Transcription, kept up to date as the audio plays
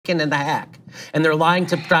taken in the hack. And they're lying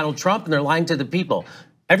to Donald Trump and they're lying to the people.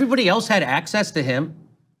 Everybody else had access to him.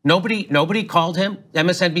 Nobody called him.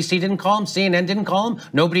 MSNBC didn't call him. CNN didn't call him.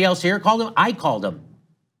 Nobody else here called him. I called him.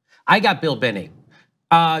 I got Bill Binney.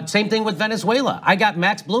 Same thing with Venezuela. I got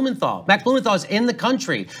Max Blumenthal. Max Blumenthal is in the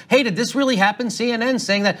country. Hey, did this really happen? CNN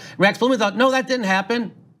saying that Max Blumenthal, no, that didn't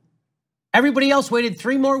happen. Everybody else waited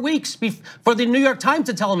 3 more weeks for the New York Times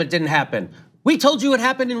to tell them it didn't happen. We told you it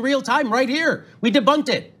happened in real time right here. We debunked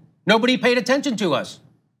it. Nobody paid attention to us.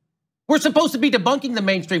 We're supposed to be debunking the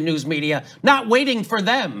mainstream news media, not waiting for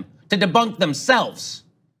them to debunk themselves.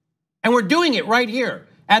 And we're doing it right here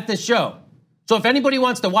at this show. So if anybody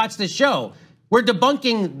wants to watch this show, we're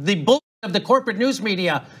debunking the bullshit of the corporate news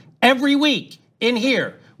media every week in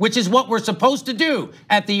here, which is what we're supposed to do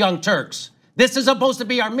at the Young Turks. This is supposed to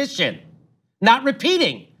be our mission, not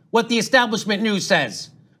repeating what the establishment news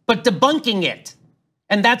says, but debunking it.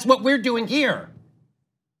 And that's what we're doing here.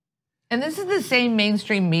 And this is the same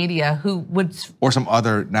mainstream media who would... Or some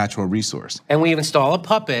other natural resource. And we install a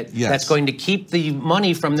puppet that's going to keep the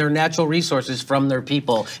money from their natural resources from their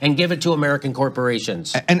people and give it to American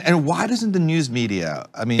corporations. And why doesn't the news media,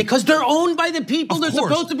 I mean... Because they're owned by the people they're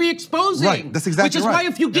supposed to be exposing. Right, that's exactly right. Which is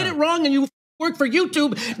why if you get it wrong and you work for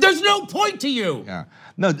YouTube, there's no point to you. Yeah,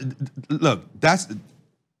 no, look,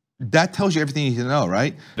 that tells you everything you need to know,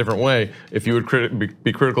 right? Different way, if you would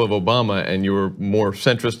be critical of Obama and you were more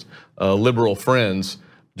centrist, liberal friends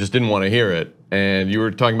just didn't want to hear it, and you were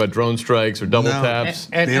talking about drone strikes or double taps.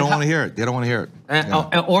 They don't want to hear it. They don't want to hear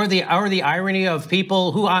it. Or the irony of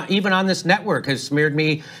people who even on this network has smeared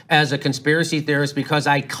me as a conspiracy theorist because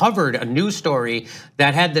I covered a news story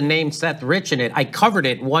that had the name Seth Rich in it. I covered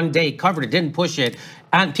it one day, didn't push it.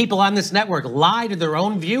 And people on this network lie to their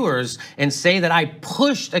own viewers and say that I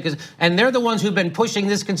pushed, and they're the ones who've been pushing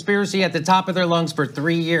this conspiracy at the top of their lungs for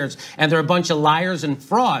 3 years, and they're a bunch of liars and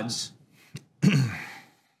frauds.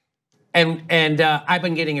 And I've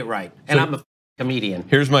been getting it right, and I'm a comedian.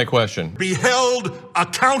 Here's my question. Be held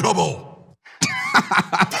accountable.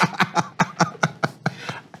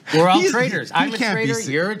 We're all traitors. I'm a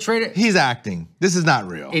traitor, you're a traitor. He's acting. This is not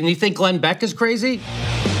real. And you think Glenn Beck is crazy?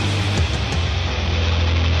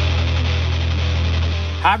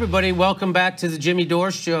 Hi, everybody. Welcome back to the Jimmy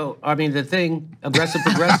Dore Show. I mean, the thing, Aggressive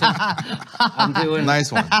Progressive. I'm doing.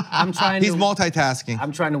 Nice one. I'm trying. He's multitasking.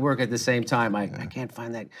 I'm trying to work at the same time. I can't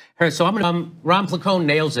find that. So I'm gonna. Ron Placone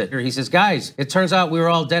nails it. He says, "Guys, it turns out we were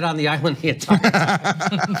all dead on the island the entire time."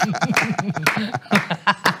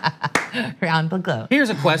 Ron Placone. Here's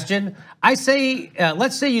a question. I say,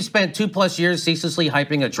 let's say you spent 2+ years ceaselessly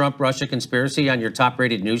hyping a Trump-Russia conspiracy on your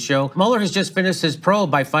top-rated news show. Mueller has just finished his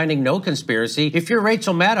probe by finding no conspiracy. If you're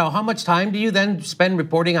Rachel Maddow, how much time do you then spend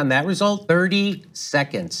reporting on that result? 30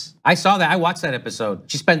 seconds. I saw that, I watched that episode.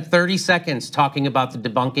 She spent 30 seconds talking about the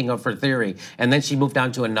debunking of her theory, and then she moved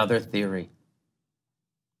on to another theory.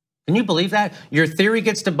 Can you believe that? Your theory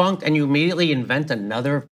gets debunked and you immediately invent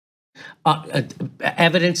another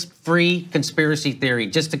evidence-free conspiracy theory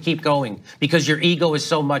just to keep going because your ego is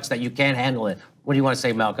so much that you can't handle it. What do you want to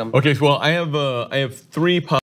say, Malcolm? Okay, well, I have 3